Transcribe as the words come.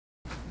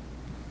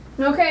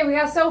Okay, we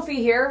got Sophie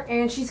here,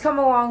 and she's come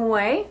a long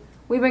way.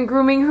 We've been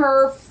grooming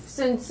her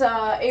since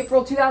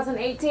April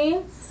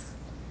 2018.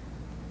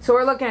 So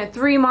we're looking at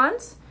 3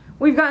 months.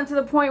 We've gotten to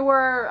the point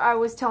where I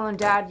was telling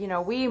Dad, you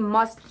know, we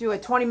must do a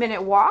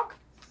 20-minute walk.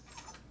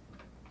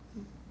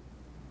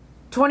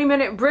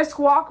 20-minute brisk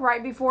walk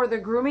right before the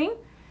grooming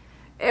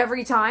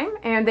every time.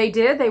 And they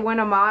did. They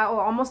went a mile,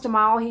 almost a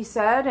mile, he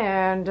said.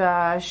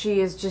 And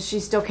she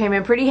still came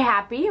in pretty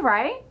happy,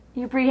 right?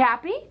 You pretty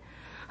happy?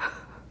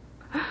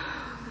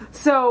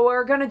 So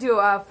we're going to do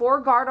a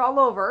 4-guard all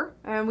over,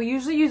 and we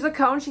usually use a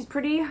cone. She's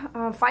pretty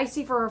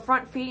feisty for her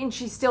front feet, and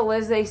she still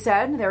is, they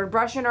said. They were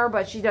brushing her,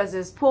 but she does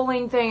this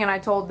pulling thing, and I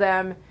told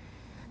them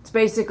it's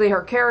basically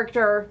her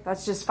character.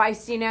 That's just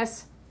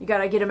feistiness. You got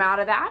to get him out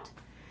of that.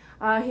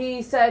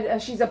 He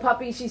said she's a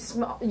puppy. She's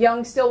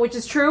young still, which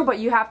is true, but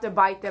you have to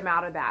bite them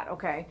out of that,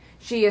 okay?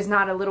 She is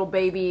not a little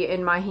baby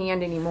in my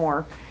hand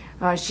anymore.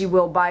 She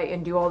will bite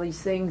and do all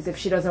these things if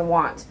she doesn't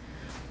want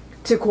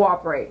to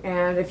cooperate.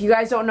 And if you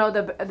guys don't know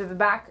the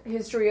back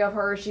history of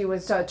her, she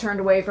was turned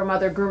away from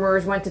other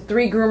groomers, went to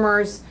 3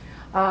 groomers.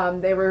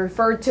 They were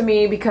referred to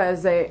me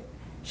because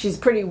she's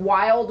pretty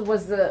wild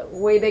was the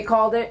way they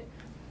called it.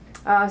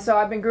 So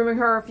I've been grooming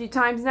her a few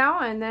times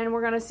now, and then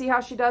we're going to see how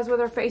she does with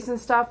her face and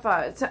stuff.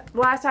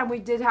 Last time we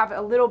did have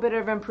a little bit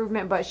of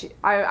improvement, but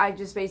I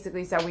just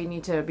basically said we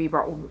need to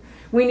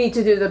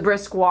do the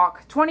brisk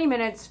walk 20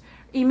 minutes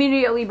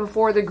immediately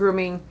before the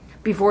grooming,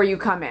 before you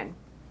come in.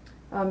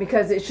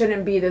 Because it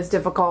shouldn't be this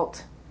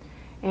difficult.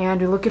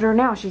 And look at her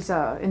now. She's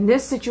in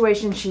this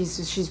situation,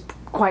 she's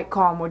quite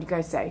calm. What do you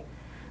guys say?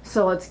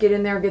 So let's get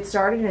in there, get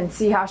started, and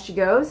see how she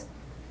goes.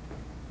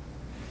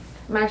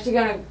 I'm actually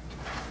gonna.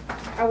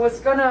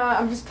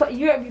 I'm just play.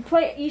 You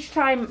play each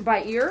time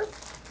by ear.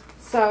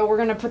 So we're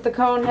gonna put the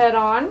cone head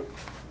on.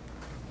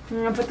 I'm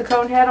gonna put the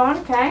cone head on.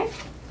 Okay.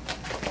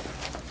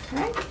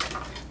 Okay.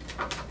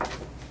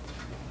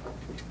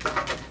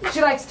 She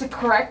likes to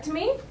correct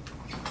me.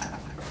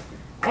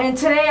 And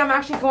today I'm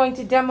actually going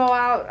to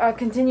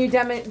continue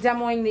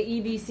demoing the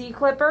EBC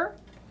clipper.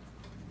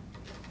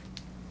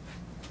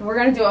 And we're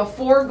going to do a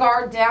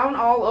 4-guard down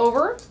all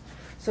over.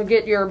 So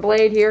get your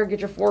blade here, get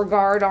your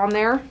 4-guard on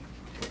there.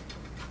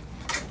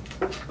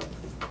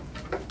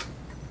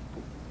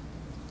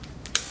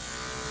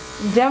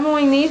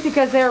 Demoing these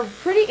because they're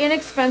pretty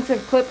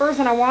inexpensive clippers,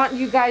 and I want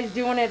you guys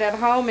doing it at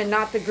home and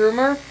not the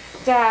groomer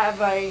to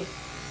have a...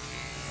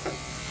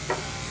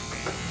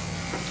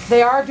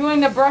 They are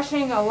doing the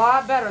brushing a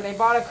lot better. They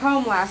bought a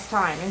comb last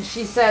time, and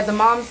she said, the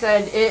mom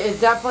said,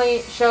 it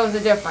definitely shows a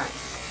difference.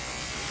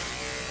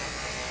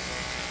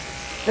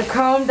 The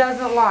comb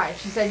doesn't lie.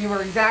 She said you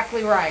were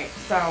exactly right.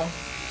 So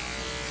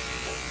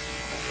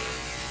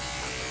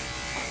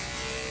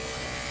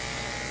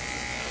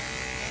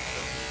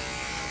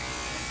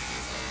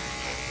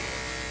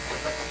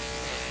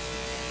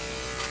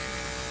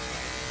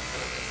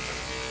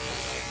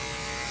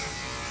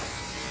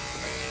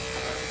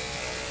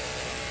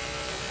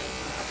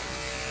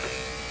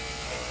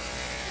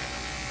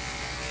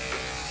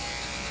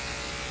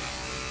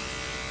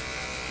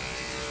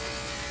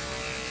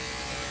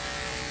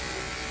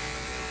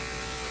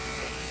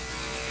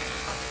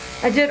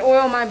I did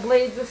oil my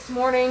blades this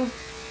morning,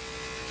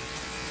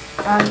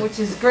 which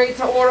is great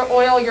to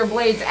oil your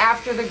blades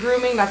after the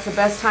grooming. That's the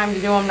best time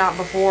to do them, not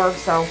before.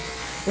 So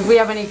if we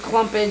have any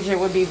clumpage, it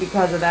would be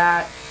because of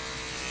that.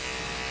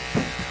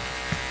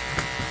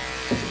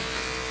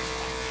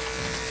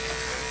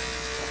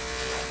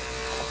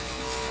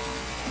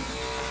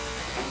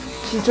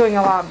 She's doing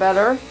a lot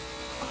better.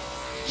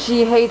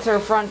 She hates her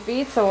front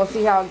feet, so we'll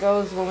see how it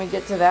goes when we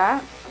get to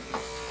that.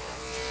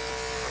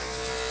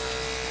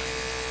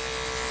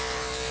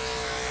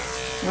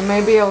 I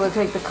may be able to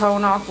take the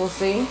cone off, we'll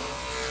see.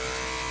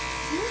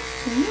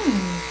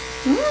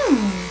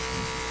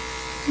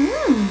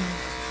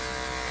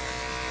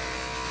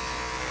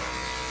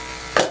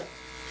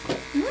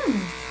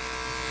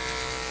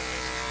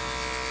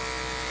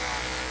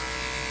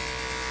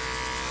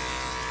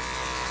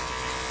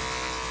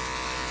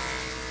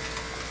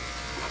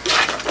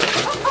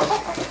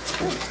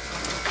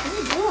 What are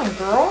you doing,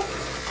 girl?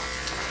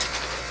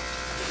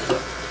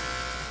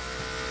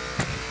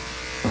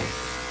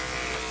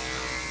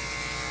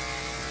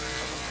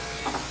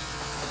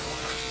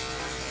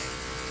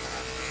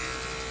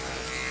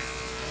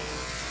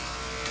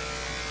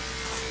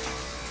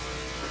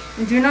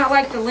 I do not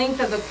like the length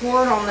of the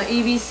cord on the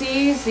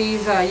EBCs.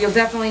 These, you'll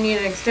definitely need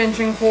an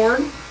extension cord.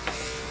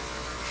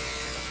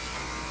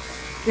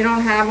 If you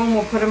don't have them,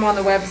 we'll put them on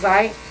the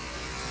website.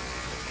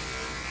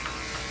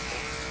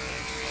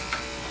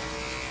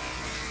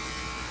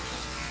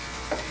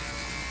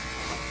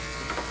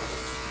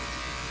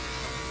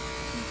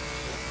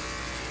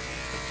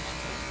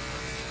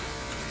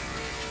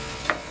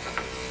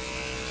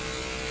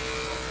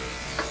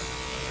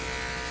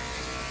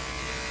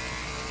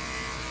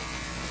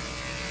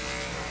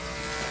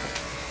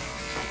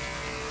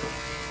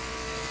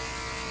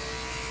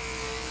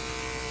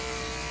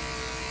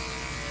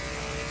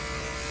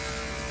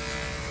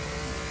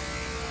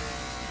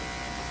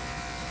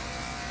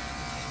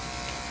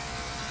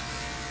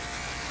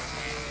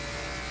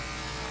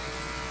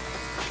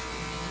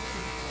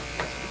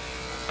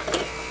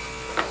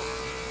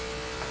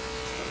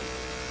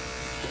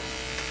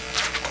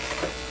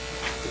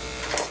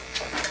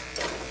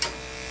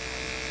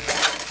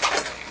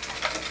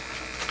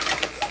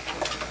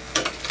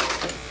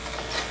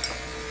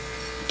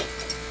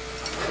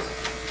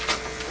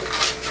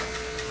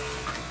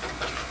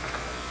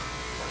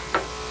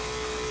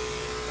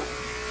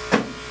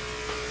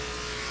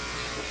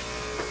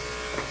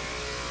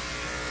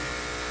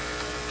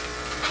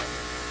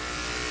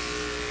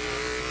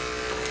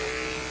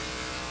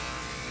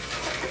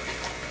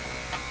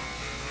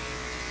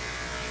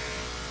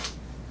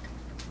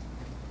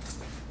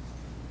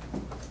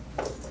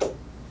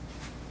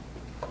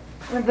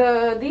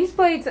 These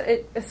blades,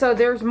 so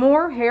there's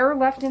more hair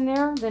left in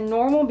there than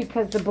normal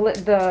because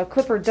the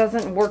clipper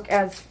doesn't work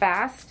as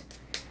fast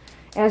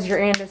as your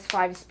Andis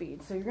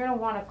 5-speed. So you're going to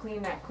want to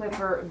clean that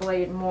clipper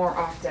blade more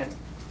often.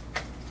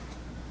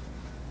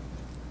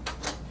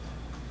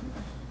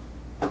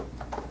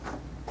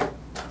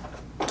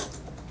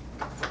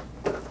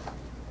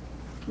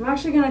 I'm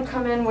actually going to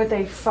come in with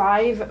a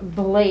 5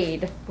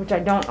 blade, which I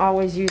don't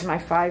always use my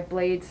 5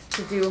 blades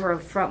to do her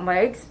front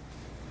legs.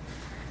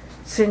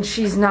 Since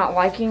she's not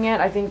liking it,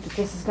 I think that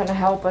this is going to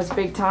help us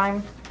big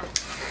time.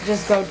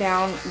 Just go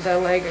down the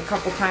leg a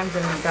couple times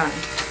and we're done.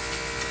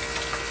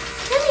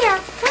 Come here,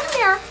 come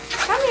here,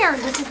 come here.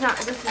 This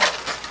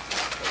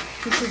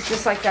is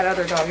just like that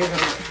other dog, isn't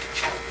it?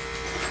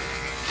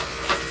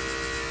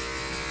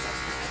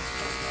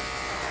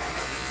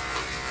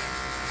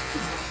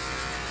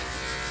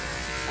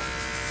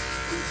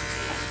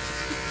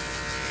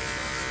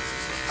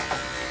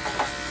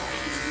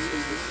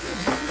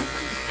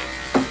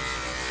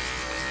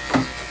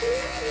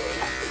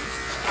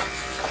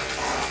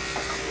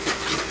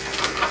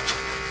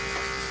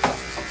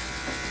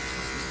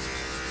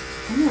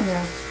 Come on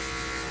now.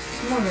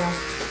 Come on now.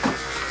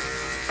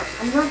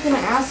 I'm not going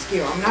to ask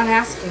you. I'm not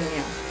asking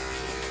you.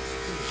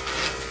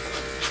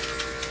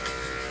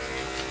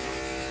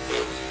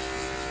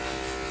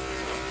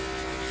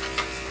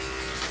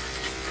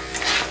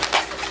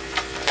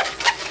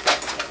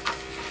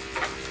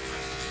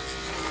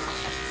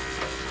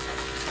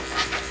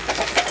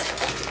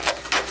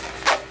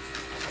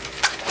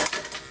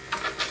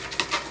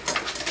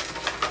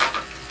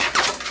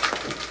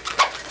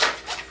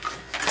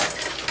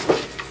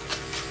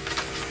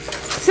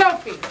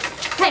 Sophie,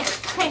 hey,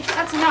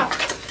 that's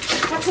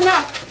enough. That's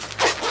enough.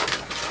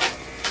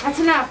 That's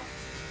enough.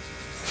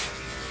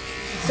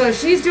 So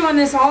she's doing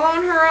this all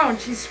on her own.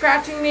 She's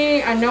scratching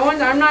me, and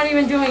I'm not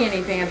even doing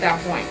anything at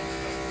that point.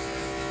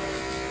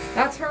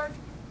 That's her.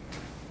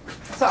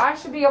 So I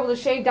should be able to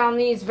shave down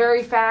these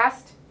very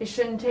fast. It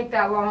shouldn't take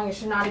that long. It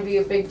should not be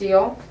a big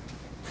deal.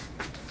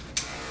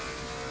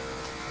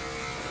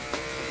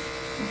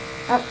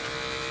 Up,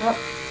 up.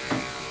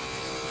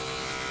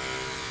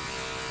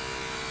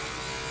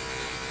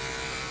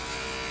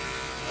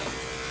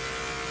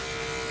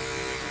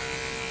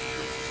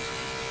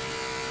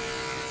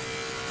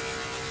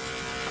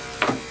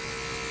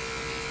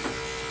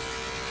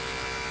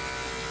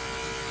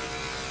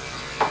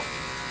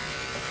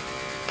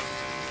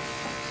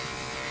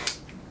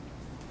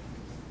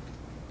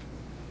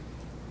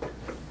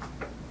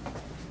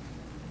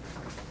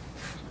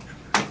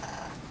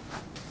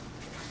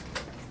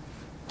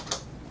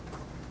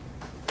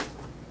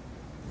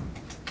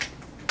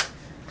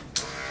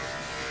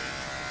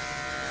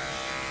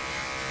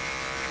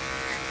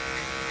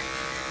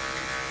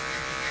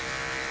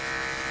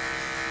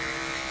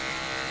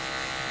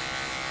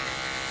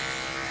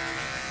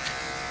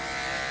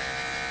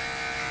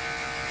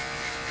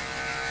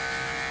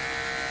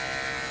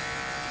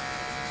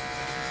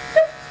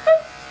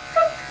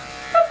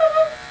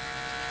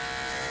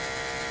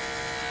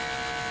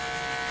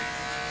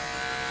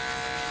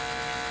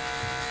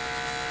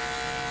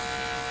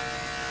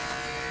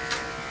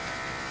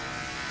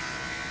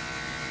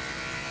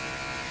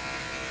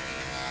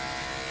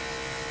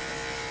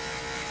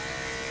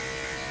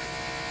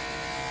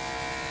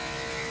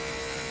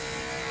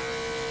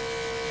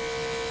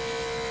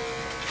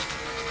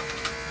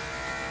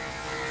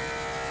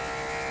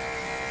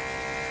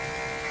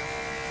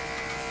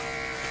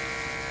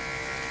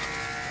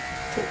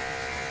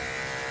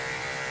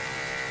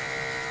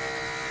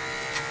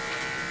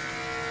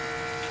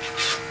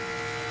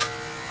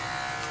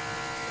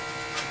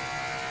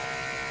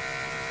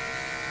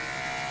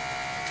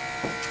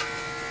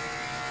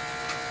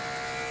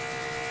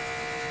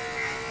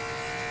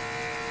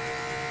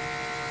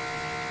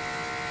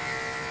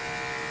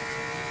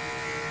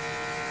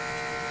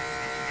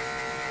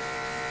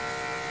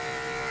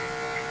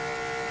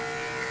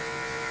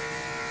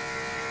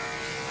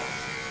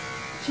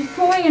 She's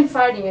pulling and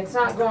fighting. It's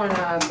not going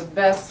the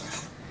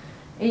best.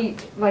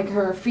 Like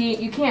her feet,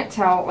 you can't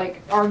tell. Like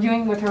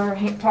arguing with her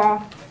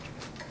paw.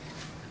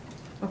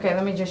 Okay,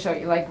 let me just show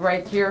you. Like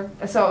right here.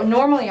 So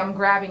normally I'm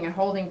grabbing and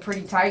holding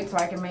pretty tight so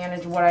I can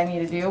manage what I need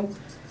to do.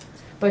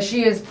 But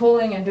she is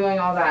pulling and doing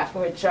all that,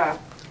 which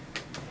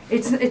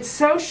it's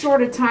so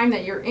short a time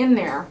that you're in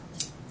there.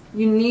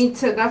 You need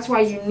to. That's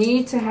why you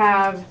need to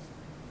have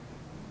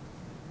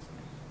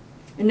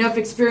enough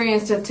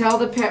experience to tell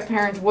the pet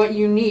parents what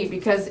you need,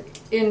 because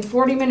in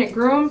 40-minute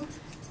groom,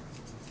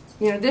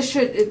 you know, this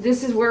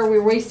is where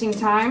we're wasting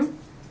time.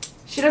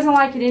 She doesn't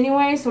like it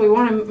anyway, so we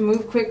want to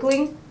move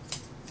quickly.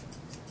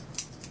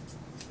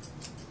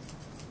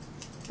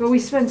 But we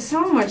spend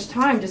so much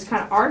time just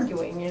kind of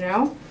arguing, you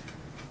know,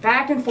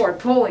 back and forth,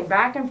 pulling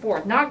back and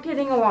forth, not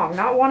getting along,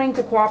 not wanting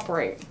to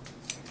cooperate.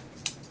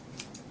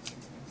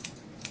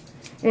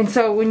 And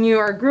so when you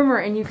are a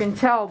groomer, and you can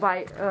tell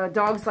by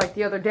dogs like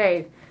the other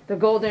day, the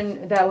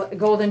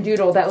golden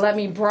doodle that let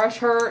me brush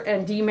her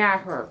and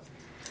demat her,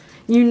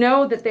 you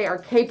know that they are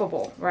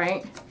capable,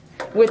 right?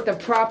 with the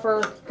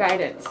proper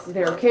guidance.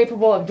 They're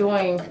capable of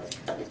doing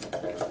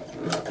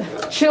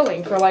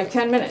chilling for like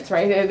 10 minutes,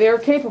 right? They're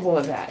capable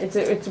of that. It's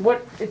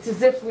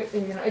as if we,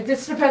 you know, it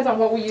just depends on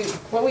what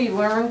we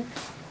learn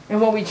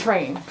and what we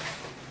train.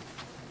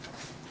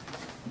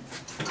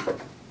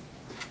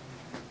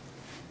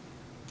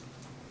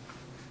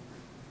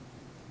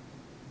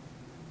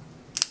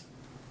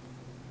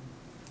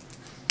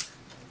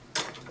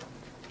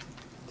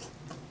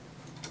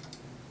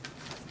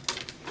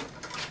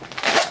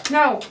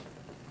 No.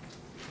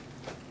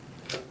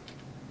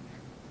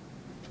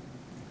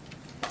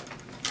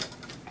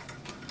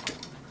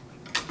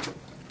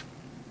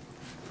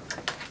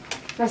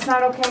 That's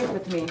not okay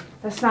with me.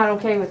 That's not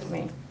okay with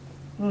me.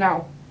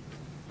 No.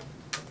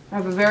 I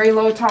have a very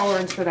low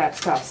tolerance for that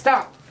stuff.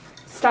 Stop.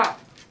 Stop.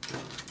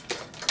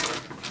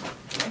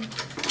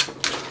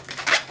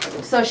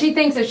 So she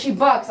thinks if she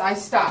bucks, I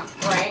stop,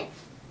 right?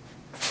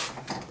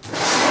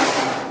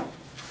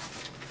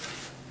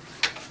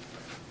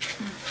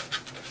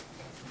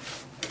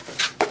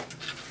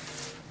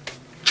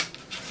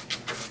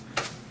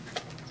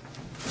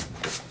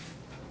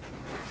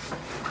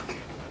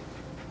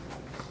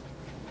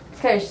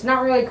 Okay, she's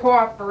not really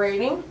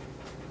cooperating.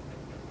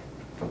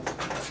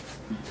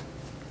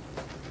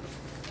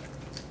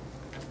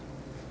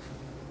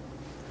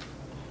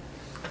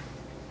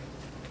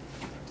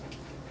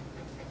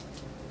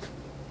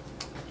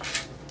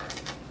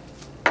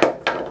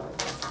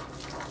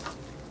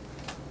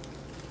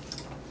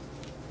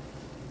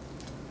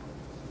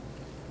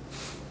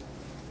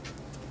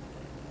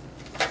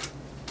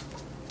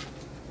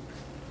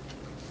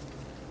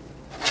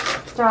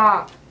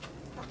 Stop.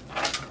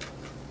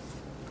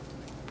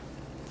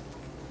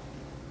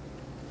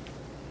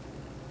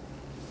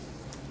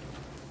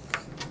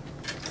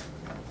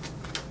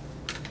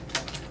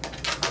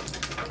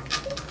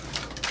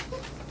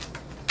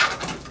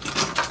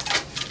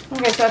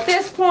 Okay, so at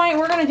this point,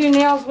 we're going to do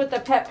nails with the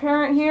pet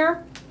parent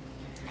here.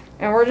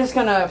 And we're just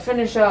going to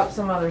finish up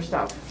some other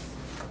stuff.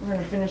 We're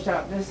going to finish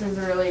up. This is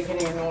really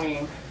getting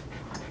annoying.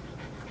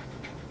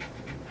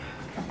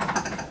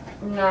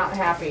 I'm not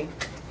happy.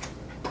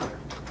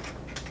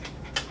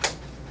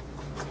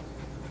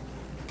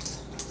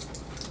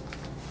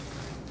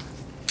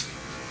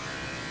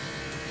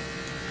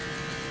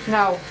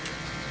 No.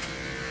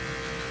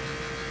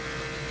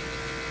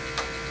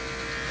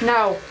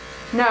 No.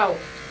 No.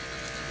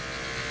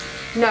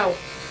 No.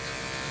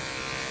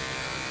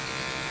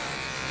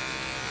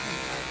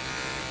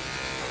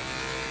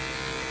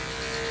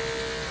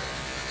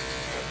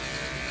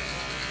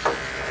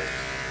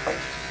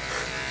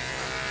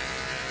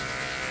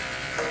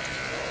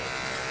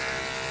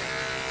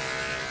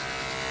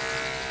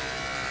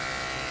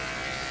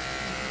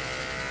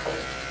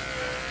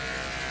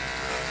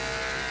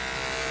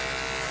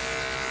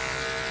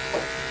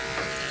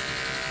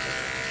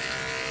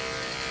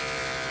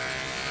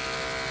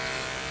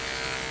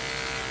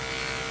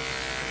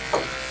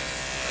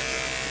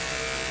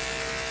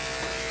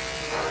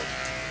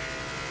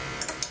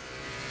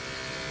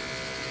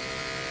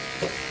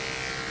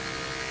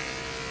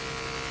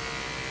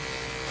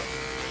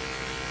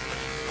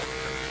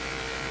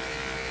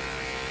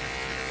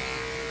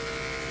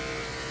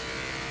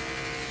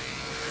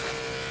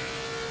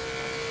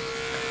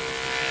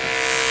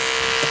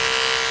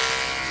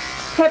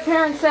 Pet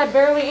parent said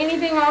barely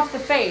anything off the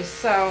face,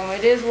 so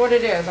it is what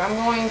it is. I'm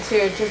going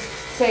to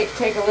just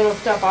take a little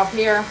stuff off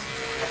here.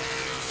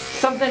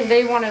 Something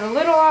they wanted a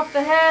little off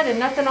the head and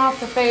nothing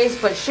off the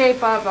face, but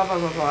shape up, blah, blah,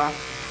 blah, blah.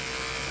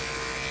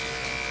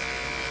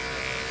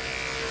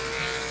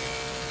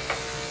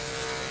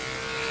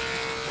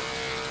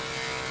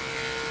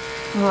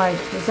 I'm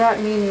like, does that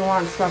mean you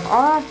want stuff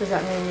off? Does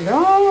that mean you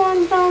don't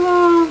want stuff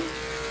off?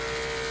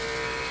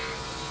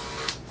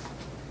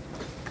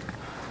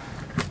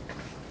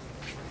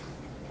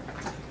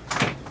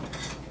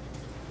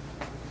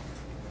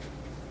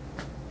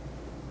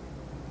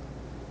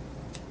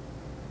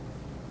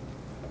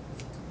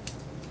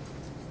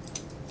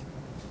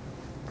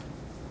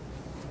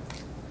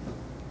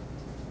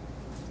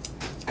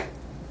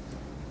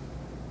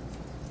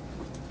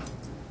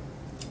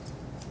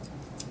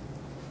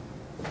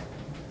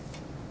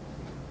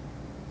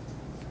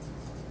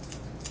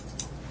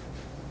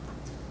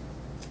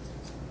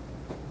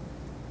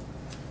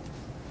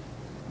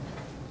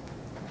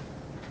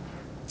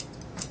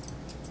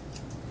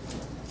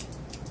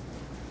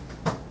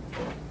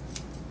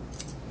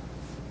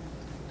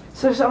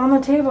 So she's on the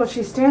table,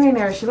 she's standing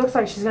there, she looks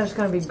like she's just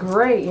going to be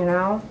great, you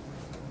know?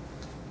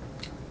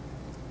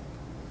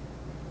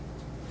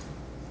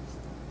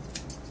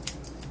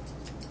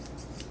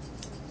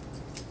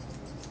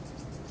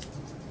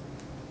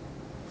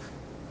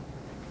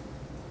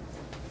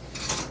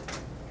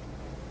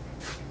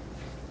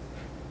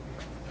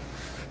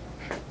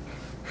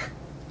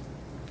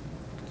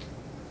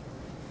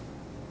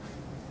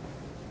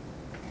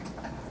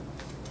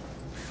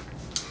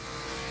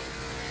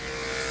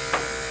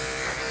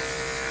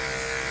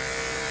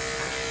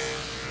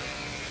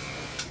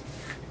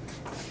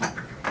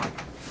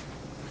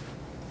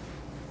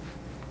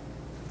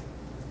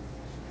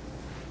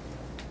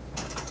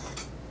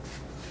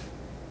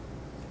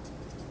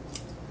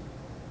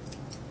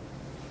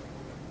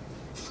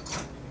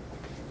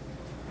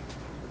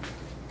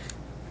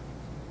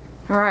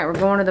 All right, we're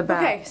going to the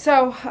back. Okay,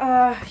 so,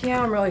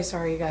 yeah, I'm really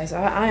sorry, you guys.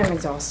 I am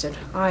exhausted.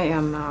 I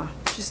am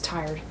just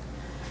tired.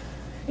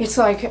 It's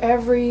like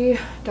every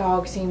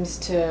dog seems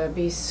to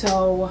be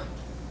so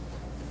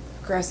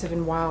aggressive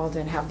and wild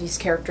and have these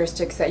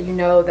characteristics that you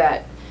know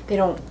that they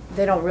don't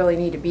really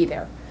need to be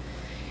there.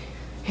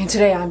 And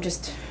today I'm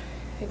just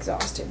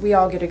exhausted. We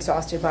all get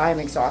exhausted, but I'm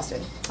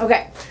exhausted.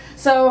 Okay,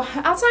 so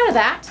outside of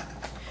that,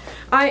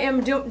 I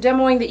am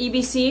demoing the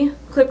EBC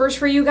clippers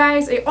for you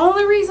guys. The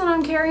only reason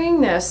I'm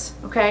carrying this,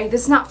 okay,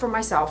 this is not for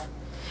myself,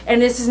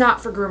 and this is not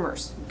for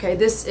groomers, okay?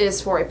 This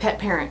is for a pet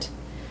parent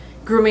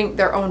grooming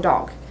their own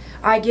dog.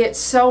 I get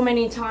so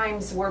many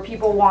times where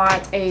people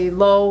want a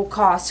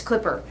low-cost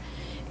clipper,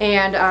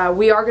 and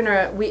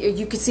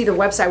you can see the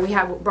website. We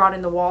have brought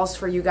in the walls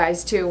for you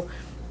guys too.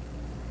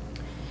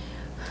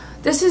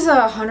 This is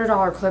a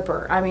 $100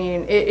 clipper. I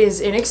mean, it is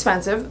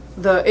inexpensive.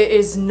 It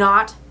is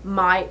not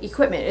my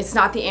equipment. It's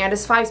not the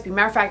Andis 5-speed.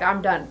 Matter of fact,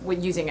 I'm done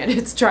with using it.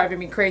 It's driving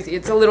me crazy.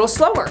 It's a little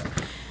slower.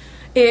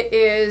 It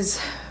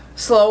is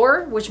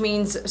slower, which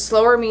means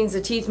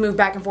the teeth move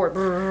back and forth.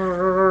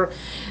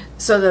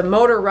 So the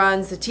motor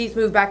runs, the teeth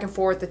move back and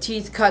forth, the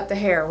teeth cut the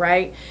hair,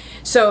 right?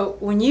 So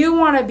when you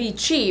want to be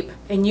cheap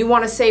and you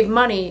want to save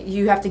money,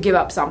 you have to give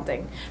up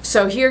something.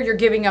 So here you're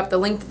giving up the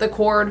length of the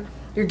cord,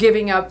 you're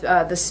giving up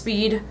the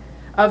speed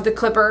of the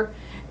clipper,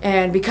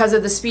 and because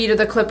of the speed of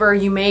the clipper,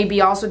 you may be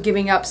also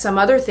giving up some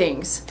other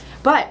things.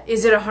 But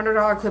is it a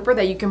 $100 clipper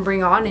that you can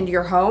bring on into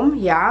your home?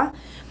 Yeah.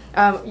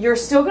 You're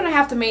still going to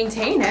have to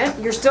maintain it.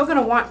 You're still going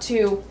to want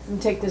to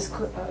take this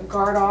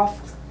guard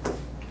off.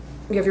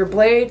 You have your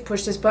blade,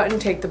 push this button,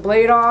 take the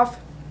blade off.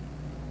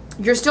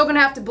 You're still going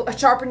to have to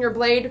sharpen your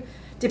blade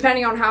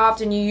depending on how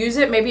often you use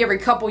it. Maybe every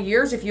couple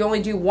years if you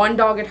only do one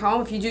dog at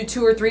home. If you do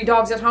 2 or 3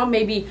 dogs at home,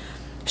 maybe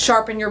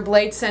sharpen your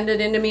blade, send it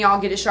into me, I'll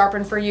get it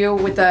sharpened for you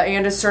with the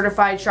Andis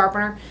certified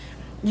sharpener.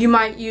 You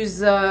might use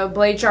the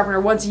blade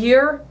sharpener once a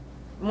year,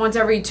 once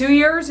every 2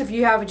 years if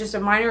you have just a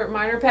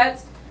minor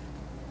pets.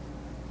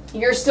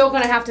 You're still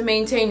going to have to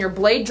maintain your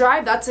blade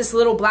drive. That's this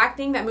little black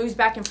thing that moves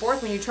back and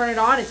forth. When you turn it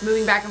on, it's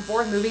moving back and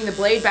forth, moving the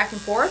blade back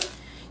and forth.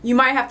 You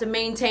might have to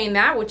maintain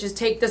that, which is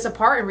take this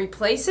apart and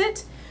replace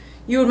it.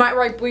 You might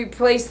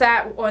replace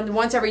that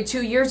once every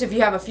 2 years if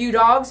you have a few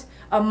dogs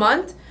a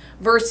month.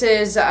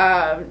 Versus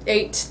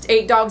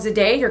 8 dogs a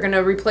day, you're going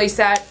to replace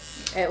that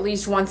at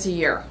least once a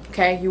year.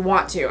 Okay, you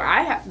want to.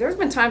 There's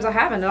been times I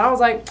haven't, and I was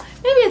like,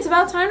 maybe it's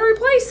about time to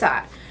replace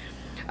that.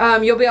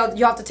 You'll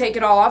have to take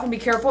it all off and be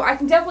careful. I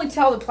can definitely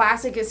tell the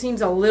plastic, it seems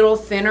a little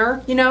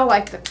thinner. You know,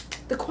 like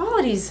the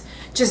quality's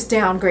just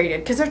downgraded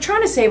because they're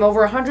trying to save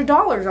over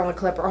 $100 on the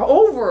clipper,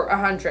 over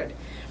 $100.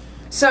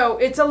 So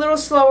it's a little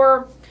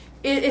slower.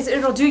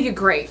 It'll do you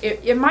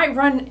great. You might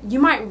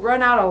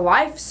run out of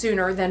life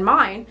sooner than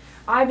mine.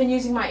 I've been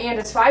using my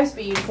Andis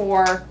 5-speed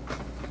for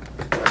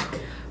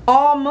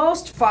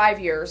almost 5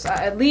 years,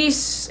 at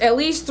least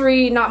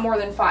 3, not more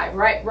than 5.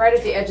 Right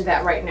at the edge of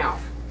that right now.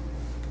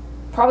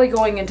 Probably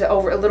going into a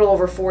little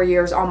over 4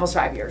 years, almost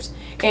 5 years.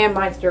 And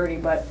mine's dirty,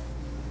 but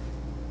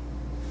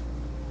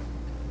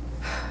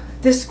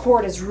this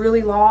cord is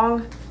really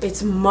long.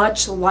 It's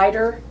much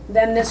lighter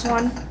than this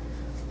one.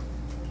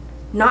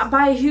 Not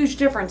by a huge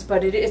difference,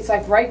 but it's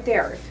like right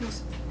there.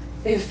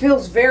 It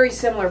feels very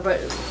similar, but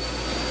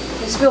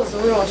this feels a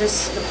little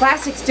the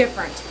plastic's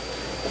different.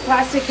 The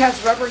plastic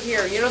has rubber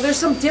here. You know, there's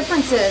some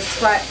differences,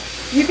 but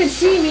you can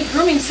see me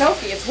grooming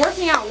Sophie. It's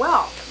working out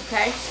well,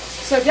 okay?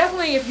 So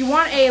definitely if you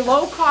want a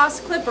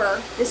low-cost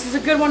clipper, this is a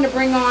good one to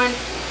bring on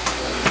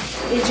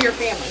into your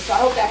family. So I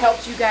hope that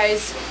helps you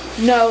guys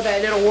know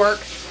that it'll work.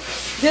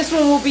 This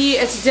one will be,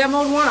 it's a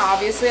demoed one,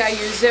 obviously. I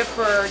used it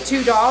for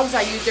 2 dogs.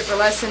 I used it for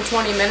less than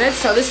 20 minutes.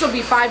 So this will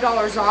be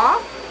 $5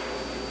 off.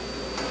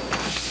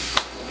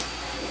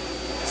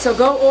 So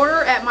go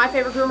order at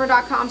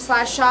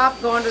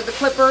myfavoritegroomer.com/shop. Go under the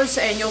clippers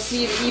and you'll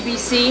see the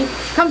EBC.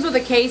 Comes with a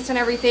case and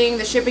everything.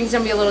 The shipping's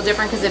going to be a little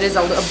different because it is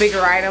a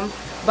bigger item.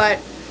 But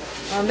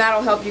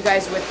that'll help you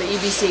guys with the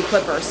EBC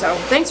clipper. So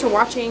thanks for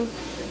watching.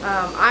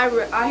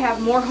 I have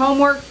more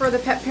homework for the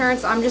pet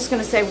parents. I'm just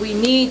going to say we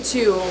need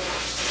to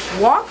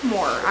walk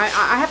more.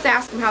 I have to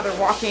ask them how they're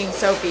walking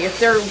Sophie. If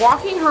they're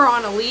walking her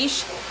on a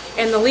leash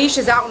and the leash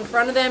is out in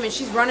front of them and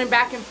she's running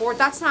back and forth,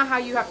 that's not how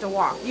you have to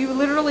walk. You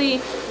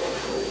literally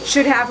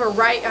should have her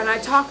right, and I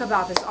talk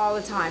about this all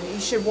the time.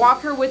 You should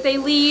walk her with a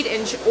lead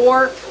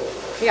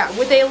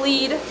with a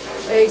lead,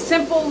 a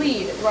simple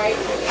lead, right?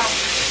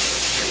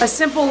 A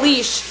simple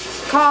leash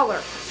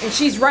collar, and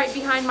she's right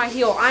behind my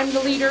heel. I'm the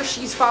leader,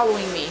 she's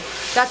following me.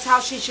 That's how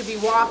she should be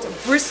walked,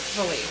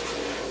 briskly.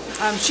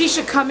 She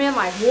should come in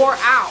like wore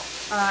out,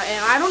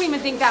 and I don't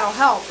even think that'll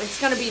help. It's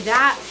going to be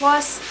that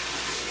plus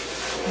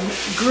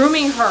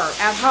grooming her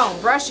at home,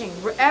 brushing.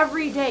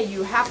 Every day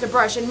you have to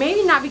brush, and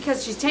maybe not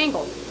because she's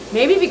tangled.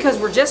 Maybe because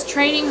we're just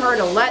training her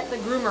to let the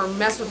groomer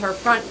mess with her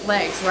front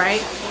legs,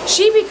 right?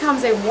 She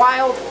becomes a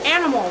wild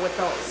animal with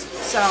those.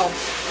 So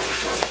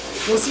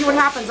we'll see what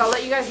happens. I'll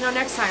let you guys know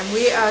next time.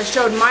 We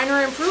showed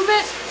minor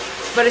improvement,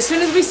 but as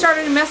soon as we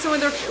started messing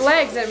with her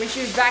legs, I mean,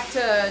 she was back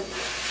to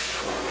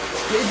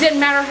it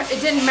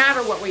didn't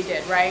matter what we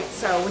did, right?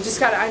 So we just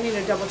got I need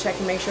to double check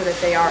and make sure that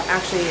they are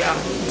actually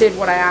did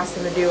what I asked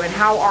them to do. And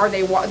how are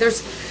they,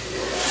 there's,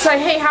 say,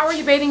 hey, how are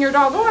you bathing your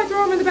dog? Oh, I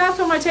throw them in the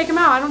bathtub and I take them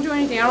out. I don't do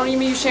anything. I don't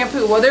even use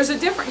shampoo. Well, there's a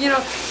different, you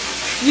know,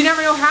 you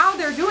never know how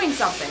they're doing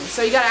something.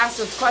 So you got to ask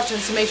those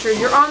questions to make sure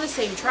you're on the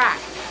same track.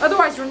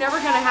 Otherwise, you're never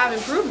going to have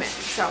improvement.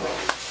 So, all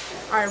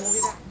right, we'll be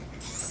back.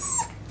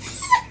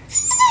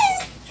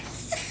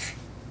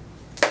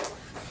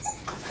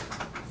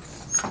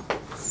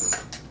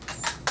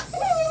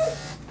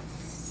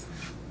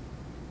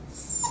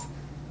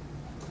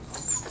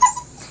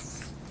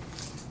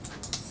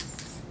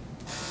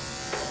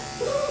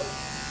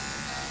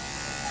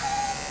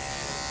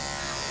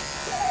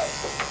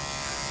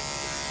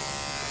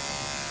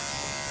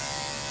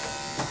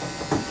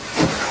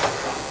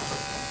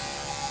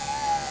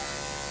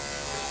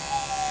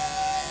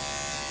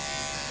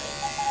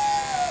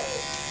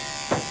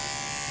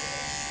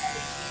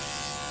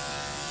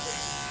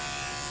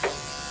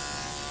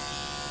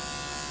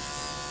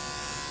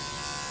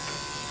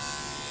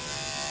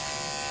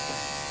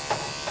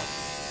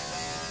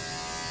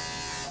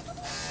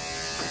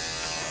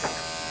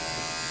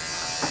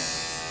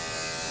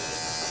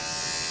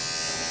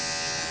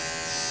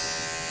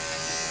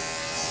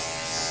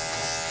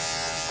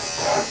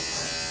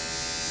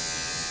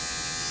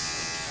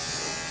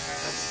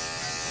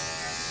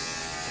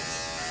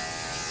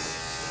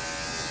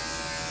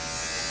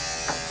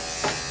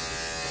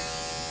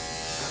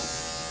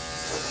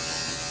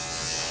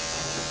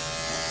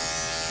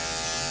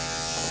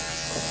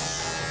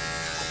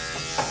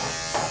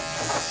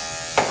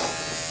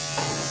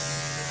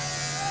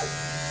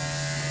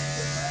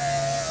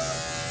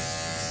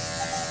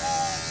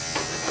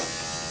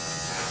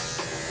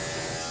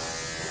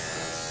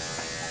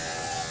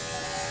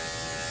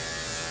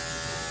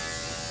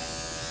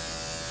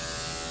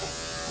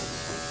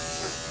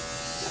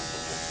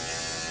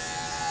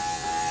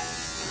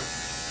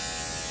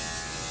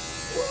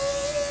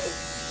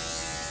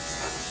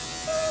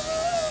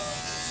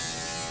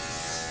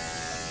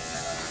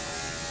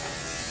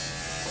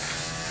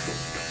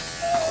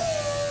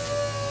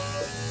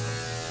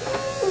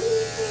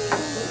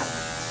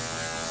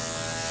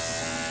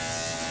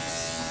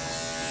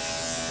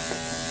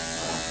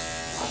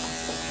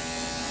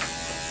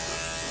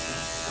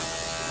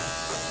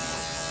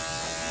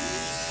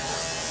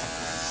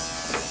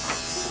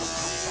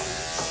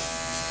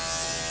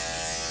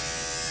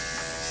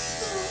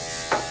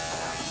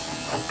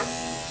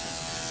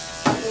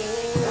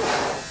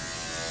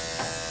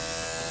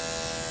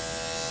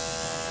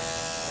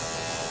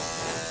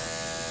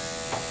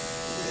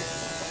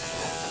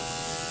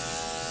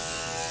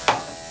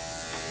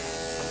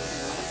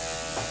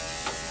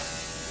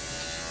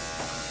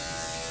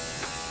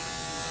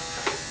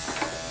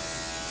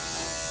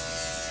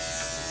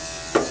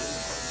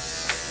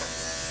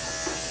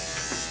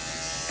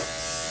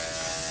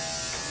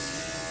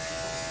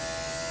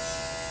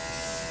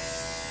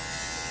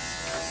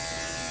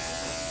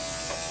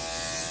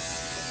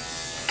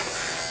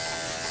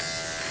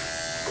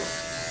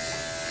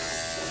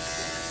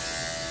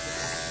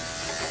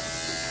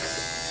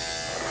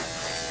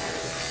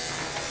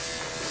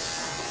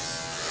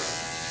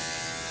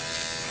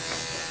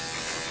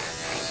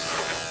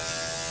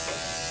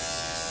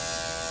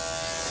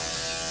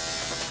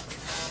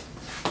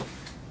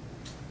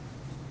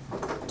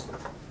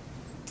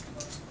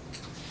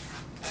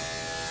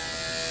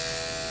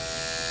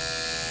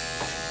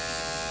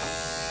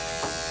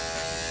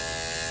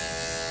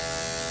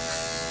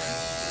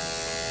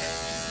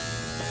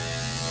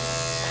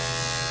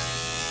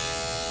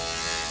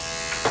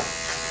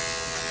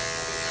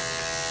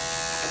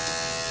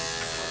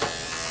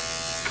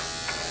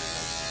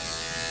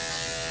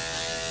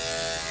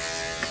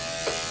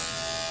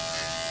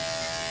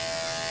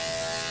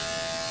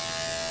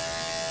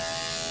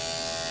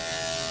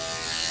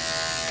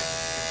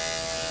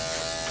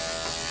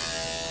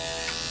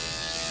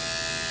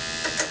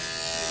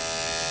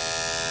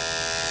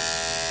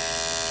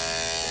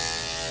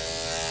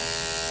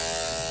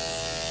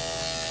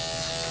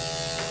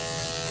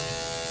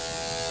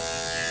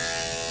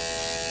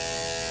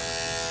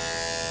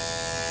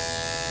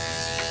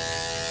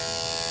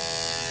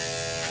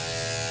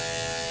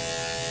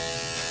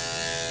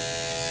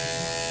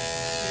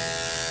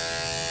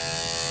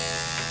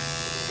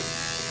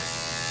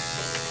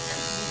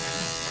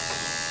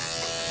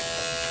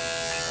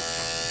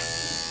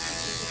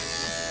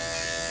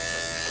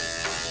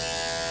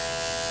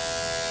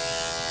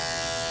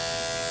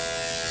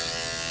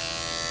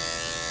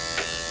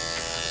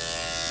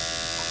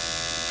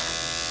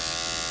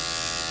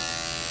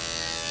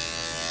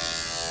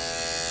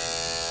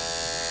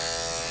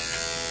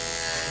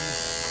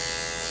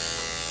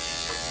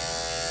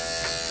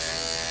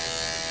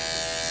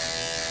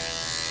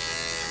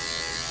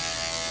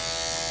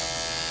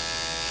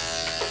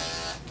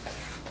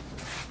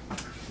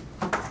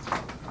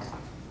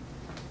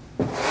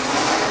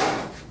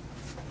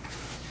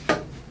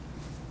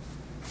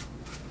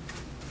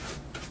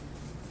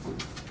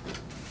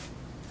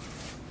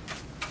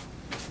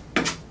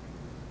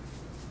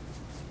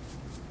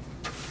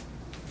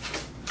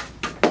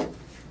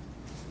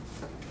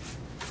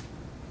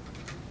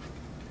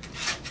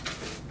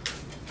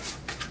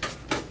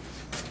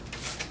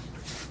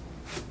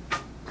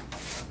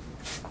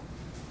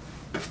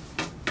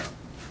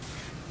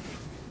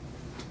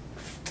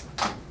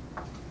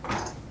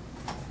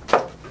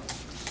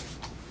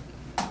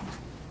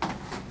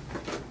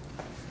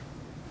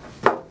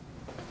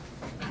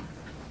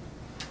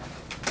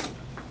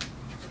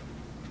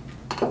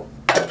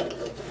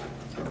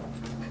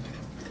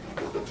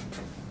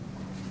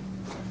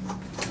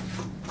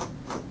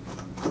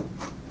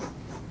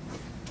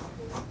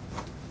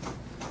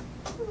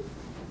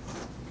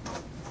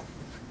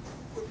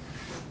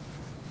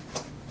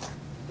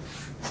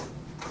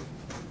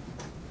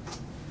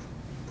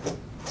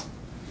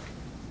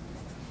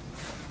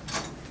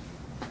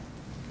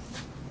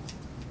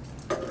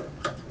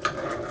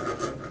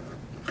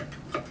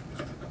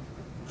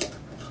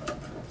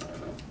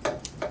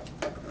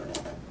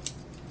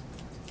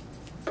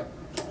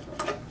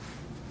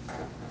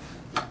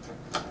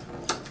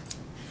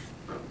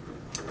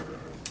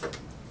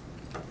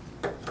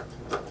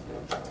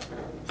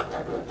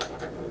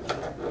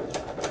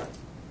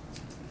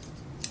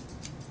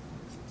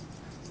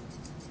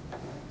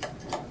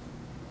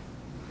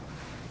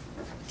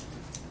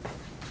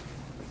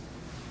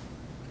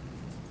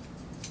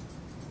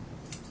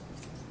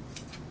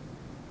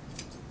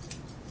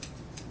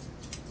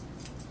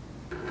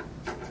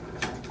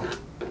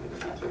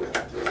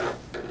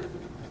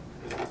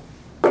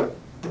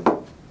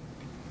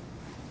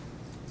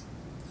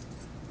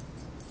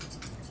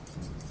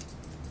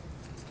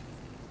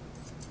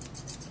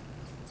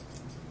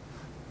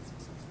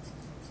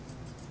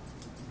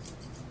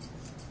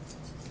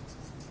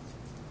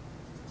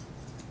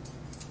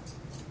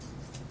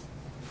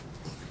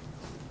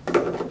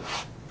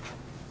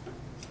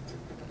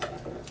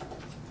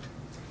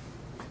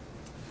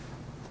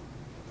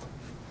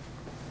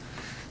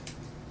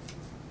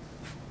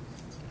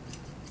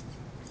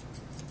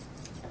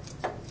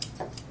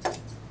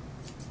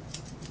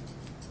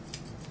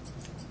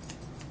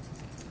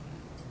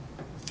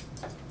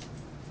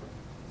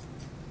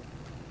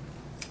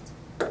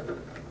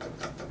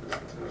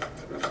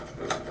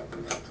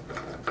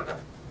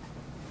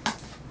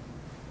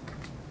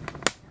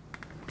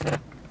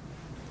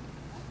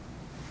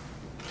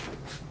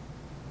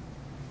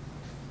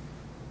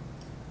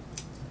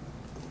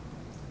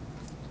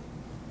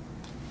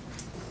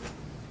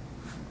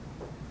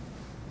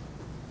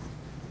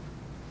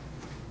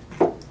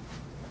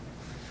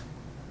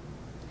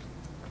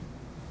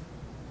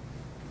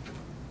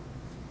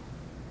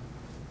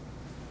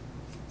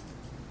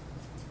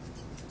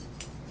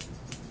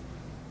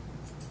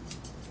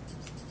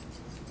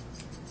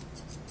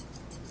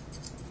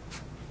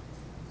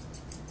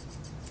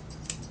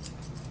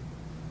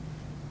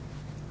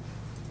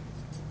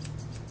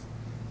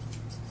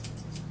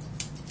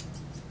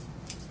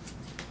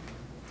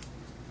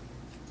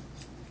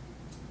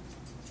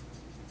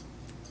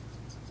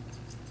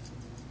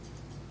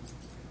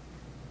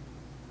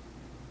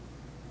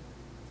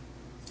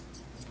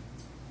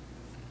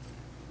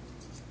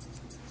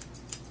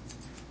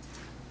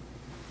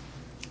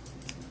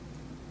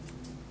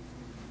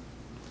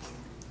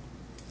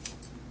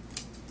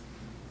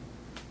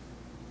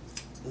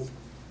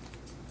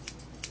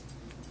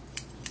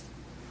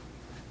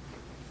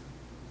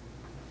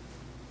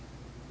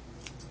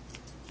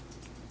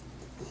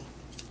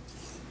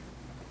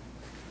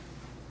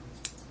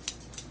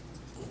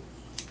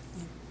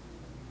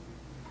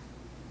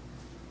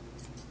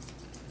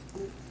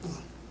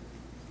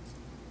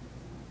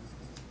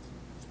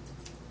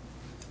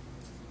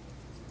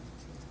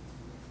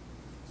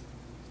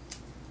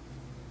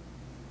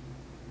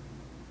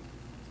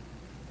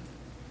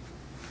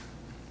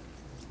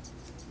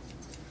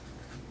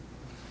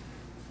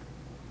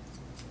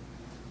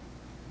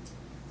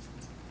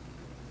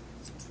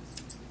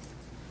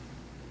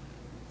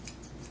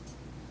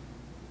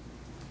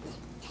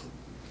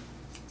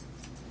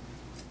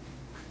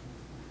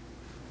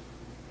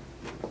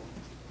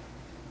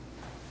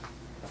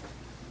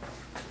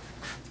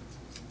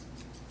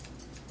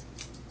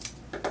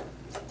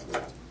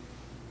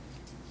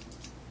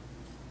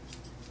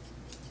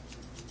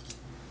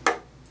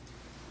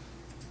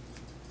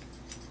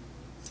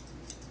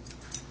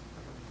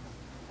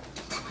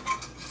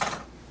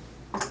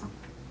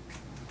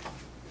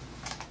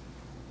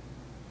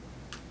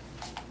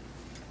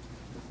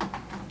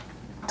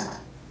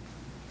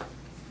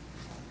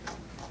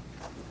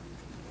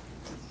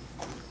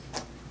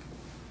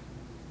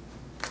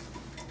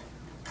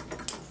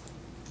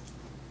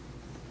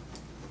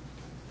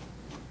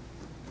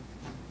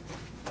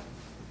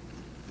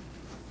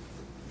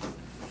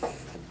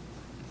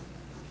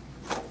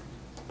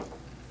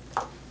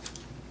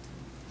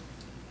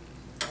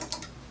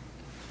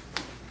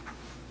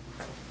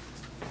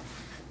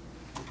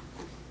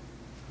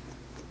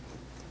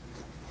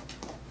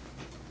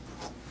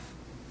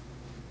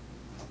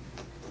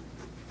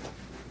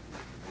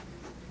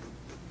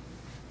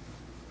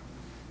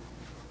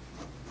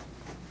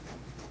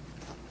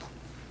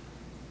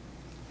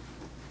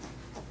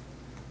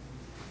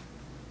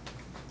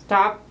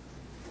 Stop.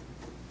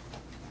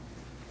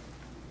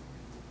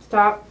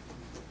 Stop.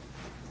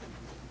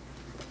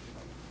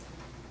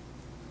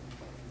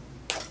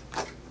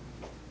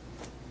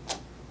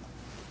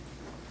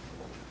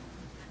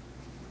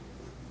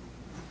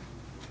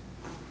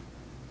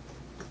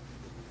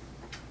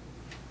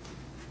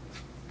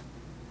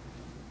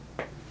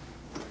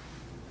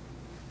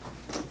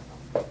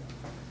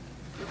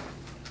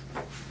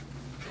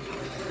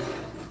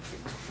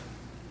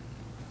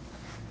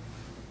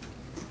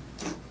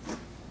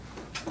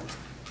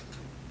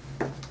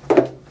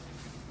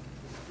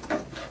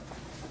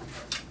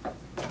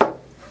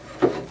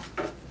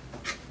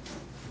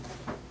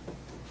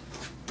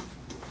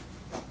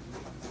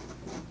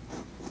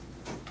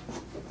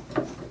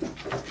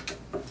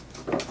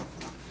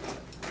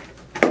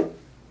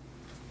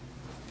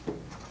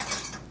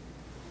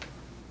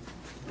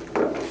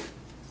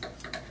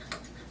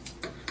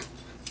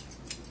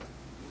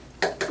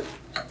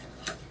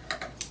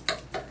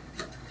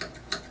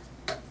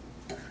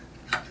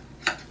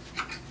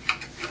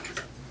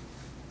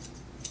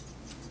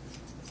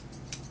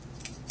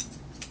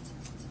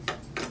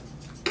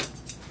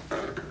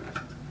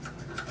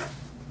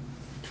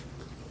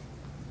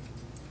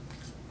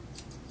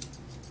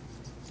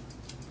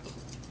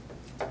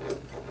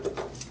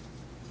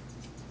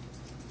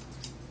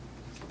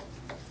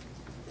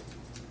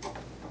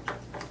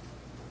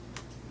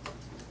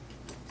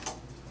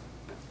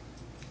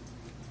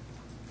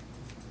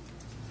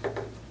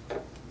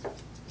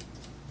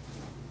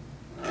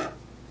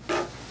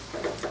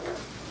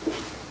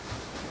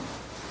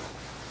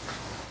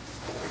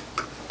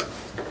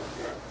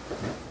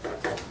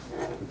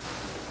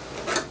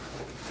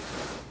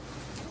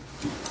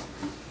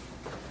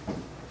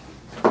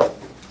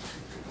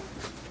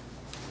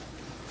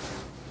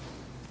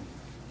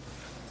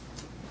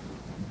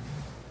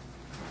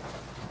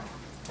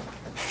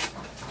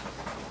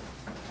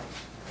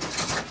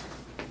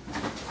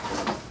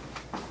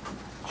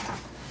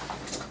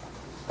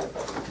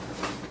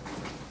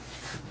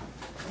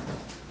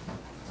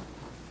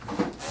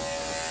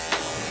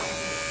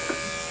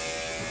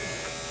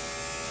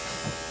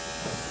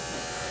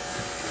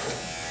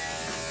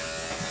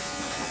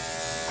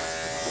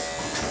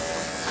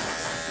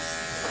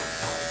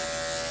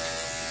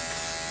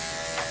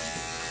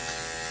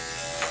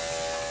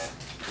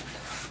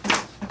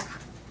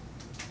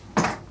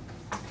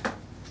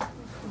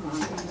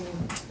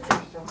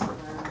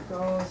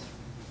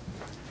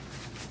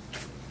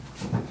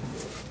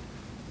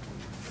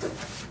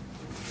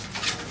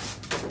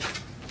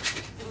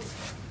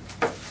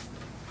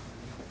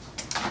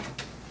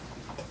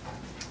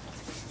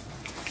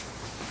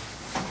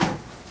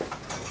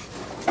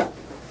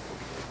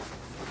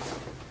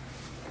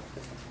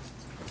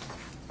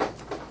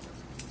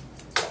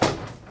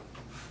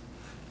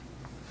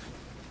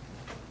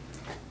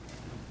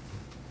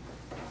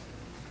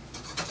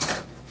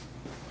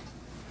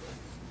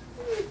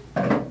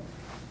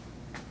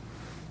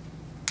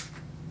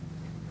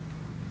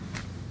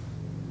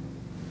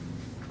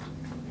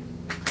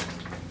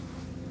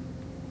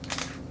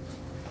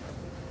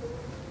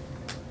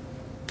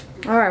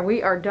 All right,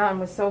 we are done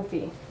with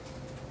Sophie.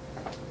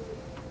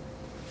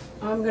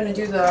 I'm going to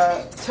do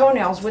the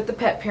toenails with the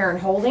pet parent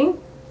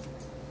holding.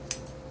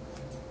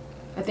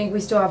 I think we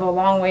still have a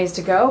long ways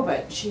to go,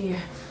 but she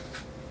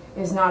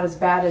is not as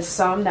bad as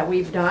some that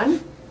we've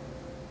done.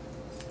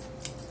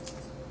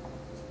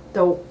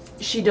 Though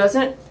she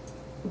doesn't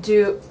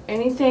do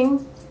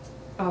anything.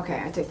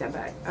 Okay, I take that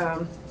back.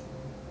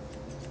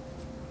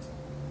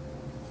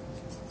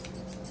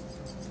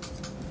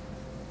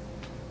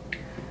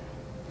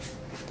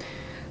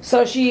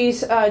 So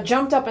she's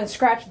jumped up and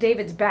scratched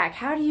David's back.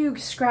 How do you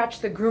scratch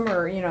the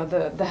groomer, you know,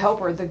 the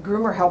helper, the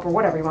groomer helper,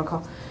 whatever you want to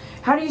call it?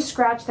 How do you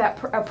scratch that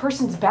a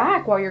person's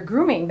back while you're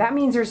grooming? That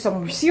means there's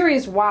some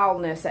serious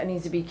wildness that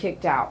needs to be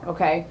kicked out,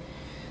 okay?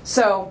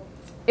 So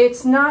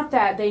it's not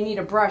that they need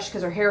a brush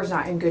because her hair's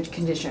not in good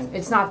condition.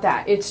 It's not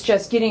that. It's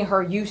just getting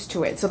her used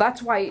to it. So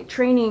that's why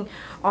training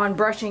on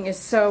brushing is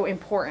so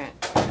important.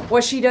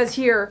 What she does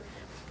here,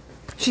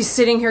 she's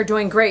sitting here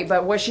doing great,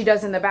 but what she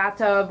does in the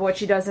bathtub, what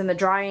she does in the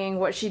drying,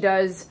 what she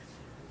does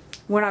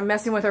when I'm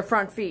messing with her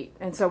front feet.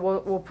 And so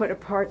we'll put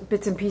apart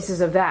bits and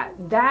pieces of that.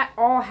 That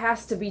all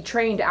has to be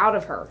trained out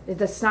of her.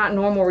 That's not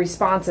normal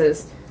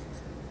responses.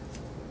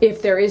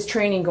 If there is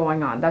training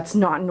going on, that's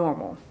not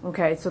normal.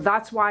 Okay, so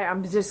that's why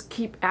I'm just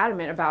keep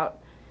adamant about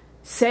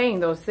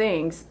saying those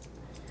things.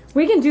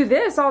 We can do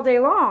this all day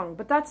long,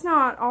 but that's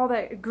not all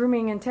that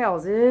grooming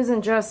entails. It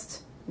isn't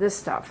just this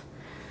stuff.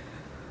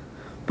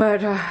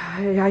 But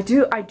I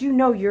do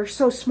know you're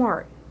so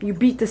smart. You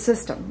beat the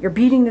system. You're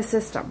beating the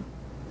system.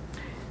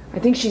 I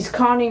think she's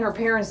conning her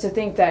parents to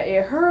think that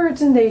it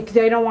hurts and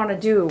they don't want to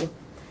do,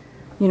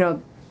 you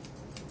know,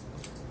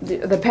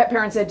 the pet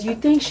parent said, do you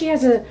think she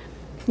has a,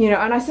 you know,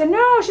 and I said,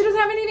 no, she doesn't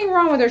have anything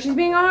wrong with her. She's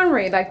being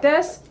ornery like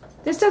this.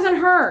 This doesn't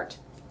hurt.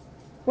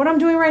 What I'm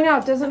doing right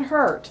now doesn't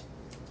hurt.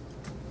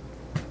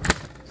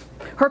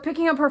 Her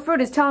picking up her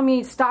foot is telling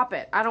me, stop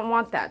it. I don't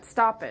want that.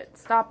 Stop it.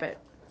 Stop it.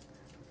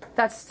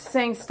 That's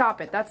saying stop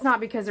it. That's not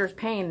because there's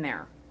pain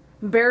there.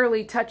 I'm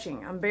barely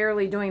touching. I'm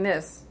barely doing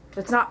this.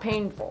 It's not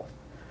painful.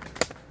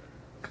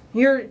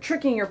 You're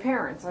tricking your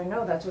parents. I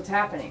know that's what's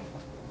happening.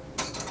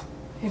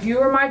 If you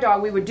were my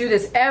dog, we would do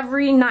this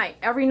every night.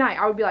 Every night.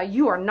 I would be like,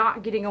 you are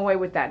not getting away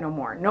with that no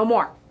more. No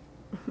more.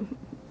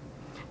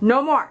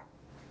 No more.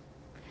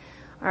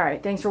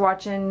 Alright, thanks for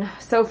watching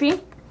Sophie.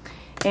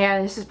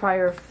 And this is probably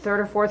her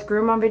third or fourth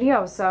groom on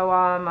video. So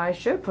I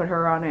should put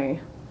her on a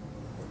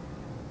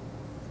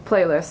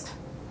playlist.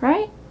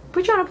 Right?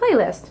 Put you on a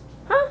playlist.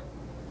 Huh?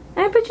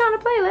 I put you on a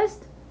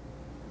playlist.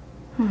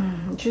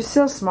 She's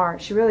so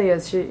smart. She really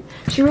is. She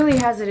really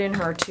has it in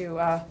her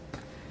to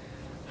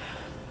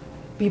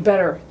be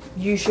better.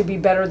 You should be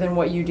better than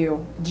what you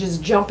do.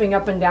 Just jumping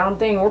up and down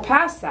thing. We're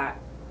past that.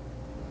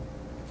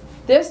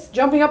 This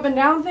jumping up and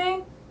down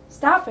thing,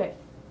 stop it.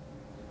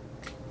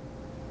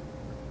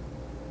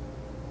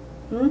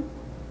 Are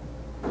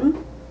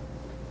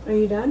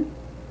you done?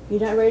 You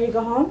not ready to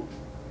go home?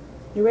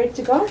 You ready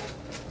to go?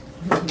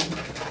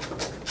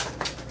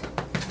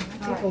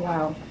 Take a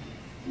while.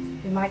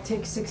 It might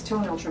take 6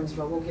 toenail trims,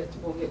 but we'll get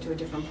to a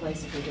different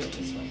place if we do it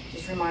this way.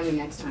 Just remind me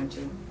next time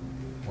too.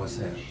 What's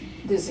that?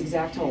 This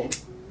exact hold.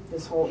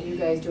 This whole, you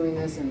guys doing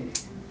this and.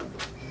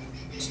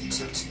 It's okay,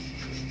 Sophie.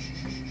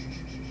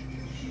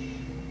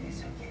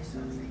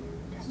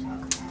 Just talk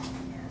about it.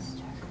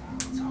 Yes,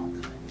 it's all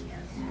good.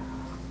 Yes.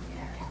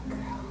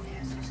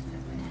 Yes, it's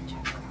good.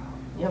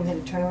 You want me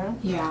to turn around?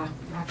 Yeah,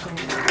 actually.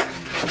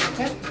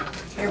 Okay.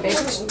 Here, baby.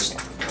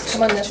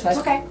 Come on this way. It's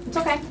okay. It's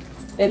okay.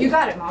 Baby. You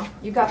got it, Mom.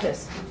 You got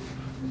this.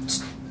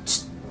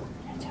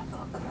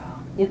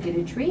 You get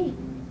a treat.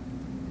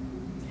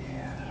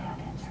 Yeah.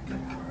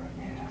 Good girl.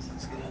 Yes,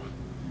 that's good.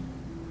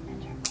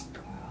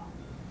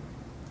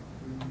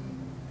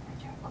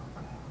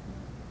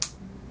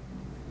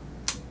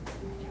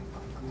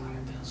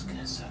 That feels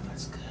good, Soph.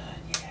 That's good.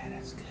 Yeah,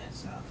 that's good,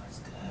 Soph. That's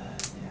good.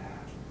 Yeah.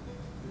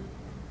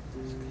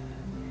 That's good.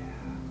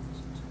 Yeah.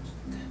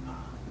 Good,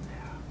 Mom.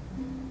 Yeah.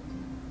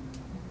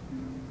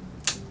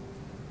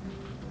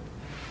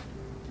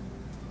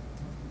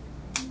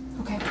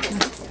 Okay.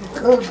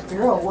 Good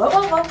girl.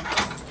 Whoa.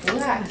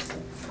 Relax.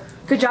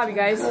 Good job, you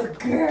guys. Good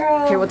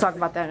girl. Okay, we'll talk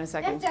about that in a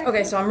second.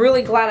 Okay, so I'm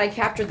really glad I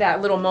captured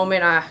that little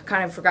moment. I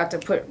kind of forgot to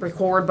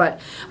record, but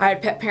I had a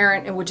pet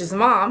parent, which is a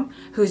mom,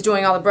 who's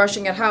doing all the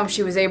brushing at home.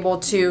 She was able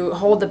to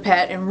hold the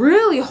pet and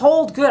really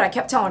hold good. I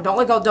kept telling her, don't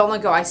let go, don't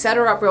let go. I set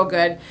her up real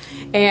good,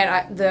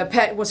 and the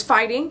pet was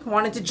fighting,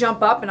 wanted to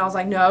jump up, and I was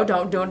like, no,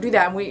 don't do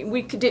that. And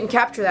we didn't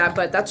capture that,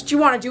 but that's what you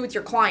want to do with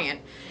your client.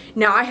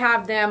 Now I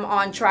have them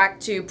on track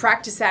to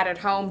practice that at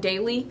home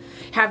daily.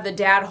 Have the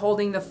dad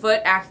holding the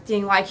foot,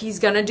 acting like he's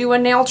gonna do a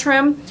nail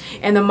trim,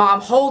 and the mom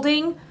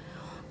holding,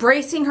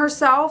 bracing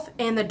herself,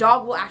 and the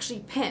dog will actually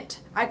pint.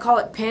 I call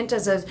it pint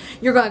as a,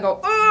 you're gonna go,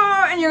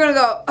 and you're gonna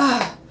go,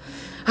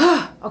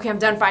 okay, I'm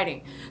done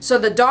fighting. So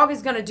the dog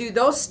is gonna do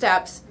those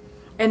steps,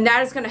 and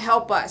that is gonna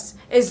help us.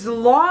 As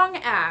long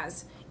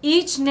as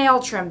each nail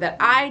trim that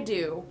I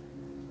do,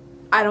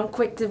 I don't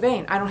quit the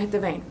vein. I don't hit the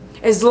vein.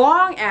 As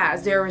long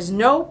as there is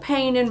no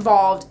pain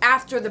involved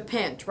after the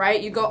pinch,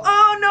 right? You go,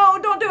 oh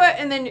no, don't do it.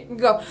 And then you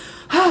go,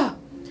 oh,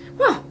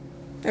 well,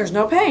 there's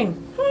no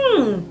pain.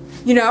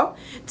 You know?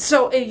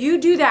 So if you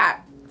do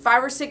that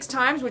 5 or 6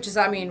 times, which is,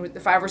 I mean, with the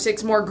 5 or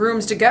 6 more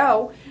grooms to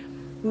go,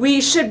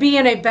 we should be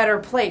in a better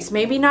place.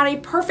 Maybe not a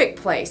perfect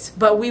place,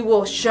 but we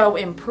will show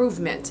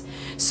improvement.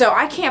 So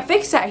I can't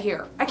fix that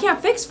here. I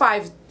can't fix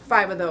five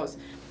of those.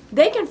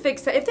 They can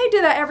fix it. If they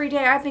did that every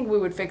day, I think we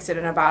would fix it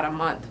in about a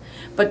month.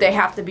 But they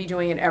have to be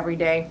doing it every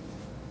day.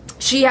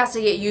 She has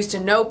to get used to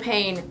no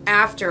pain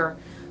after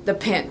the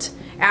pint,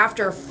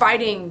 after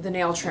fighting the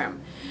nail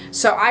trim.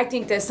 So I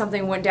think that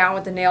something went down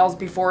with the nails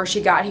before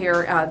she got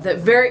here.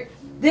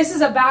 This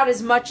is about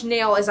as much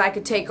nail as I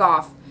could take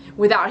off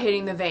without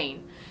hitting the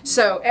vein.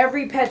 So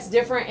every pet's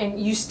different, and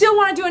you still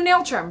want to do a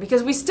nail trim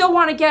because we still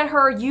want to get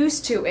her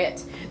used to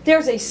it.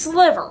 There's a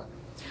sliver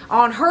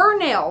on her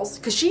nails,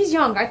 because she's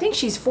young. I think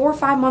she's 4 or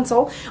 5 months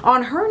old.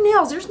 On her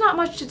nails, there's not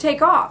much to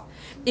take off.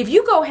 If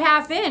you go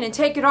half in and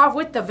take it off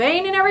with the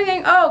vein and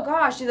everything, oh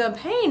gosh, the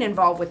pain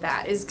involved with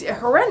that is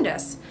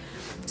horrendous.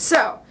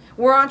 So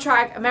we're on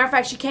track. As a matter of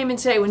fact, she came in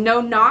today with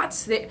no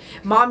knots.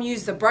 Mom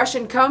used the brush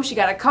and comb. She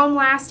got a comb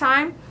last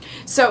time.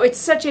 So it's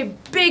such a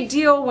big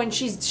deal when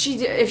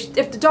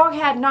if the dog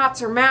had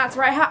knots or mats,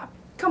 right?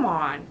 Come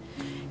on.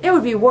 It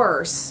would be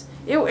worse.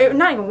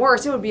 Not even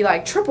worse. It would be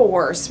like triple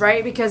worse,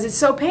 right? Because it's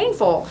so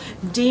painful.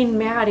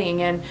 Dematting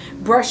and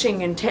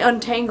brushing and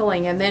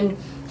untangling and then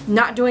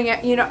not doing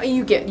it. You know,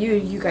 you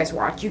guys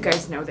watch. You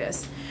guys know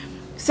this.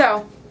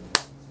 So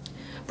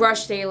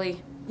brush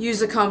daily. Use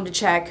the comb to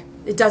check.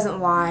 It doesn't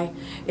lie.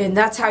 And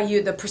that's how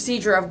the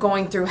procedure of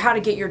going through how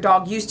to get your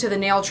dog used to the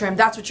nail trim,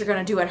 that's what you're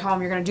going to do at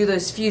home. You're going to do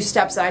those few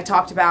steps that I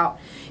talked about.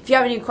 If you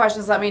have any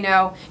questions, let me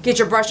know. Get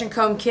your brush and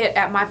comb kit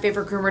at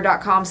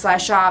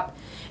myfavoritegroomer.com/shop.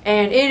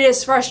 And it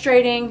is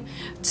frustrating.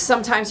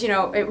 Sometimes, you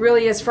know, it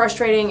really is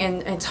frustrating,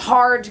 and it's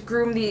hard to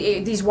groom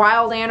these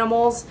wild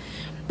animals.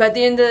 But at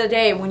the end of the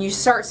day, when you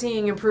start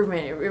seeing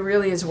improvement, it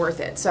really is worth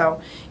it.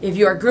 So if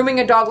you are grooming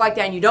a dog like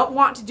that and you don't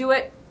want to do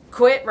it,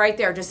 quit right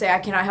there. Just say, I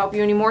cannot help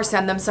you anymore.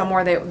 Send them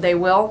somewhere they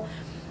will.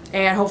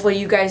 And hopefully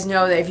you guys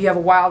know that if you have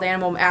a wild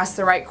animal, ask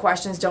the right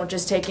questions. Don't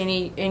just take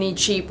any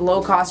cheap,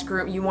 low-cost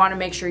groom. You want to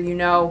make sure you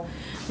know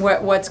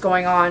what's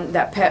going on,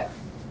 that pet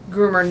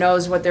groomer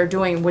knows what they're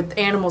doing with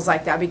animals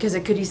like that, because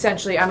it could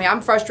essentially, I mean,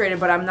 I'm frustrated,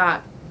 but I'm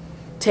not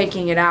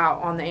taking it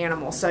out on the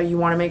animal. So you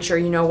want to make sure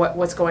you know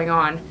what's going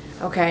on,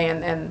 okay?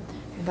 And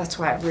that's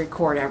why I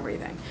record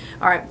everything.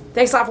 All right,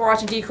 thanks a lot for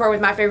watching Decor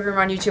with My Favorite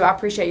Groomer on YouTube. I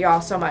appreciate you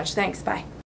all so much. Thanks, bye.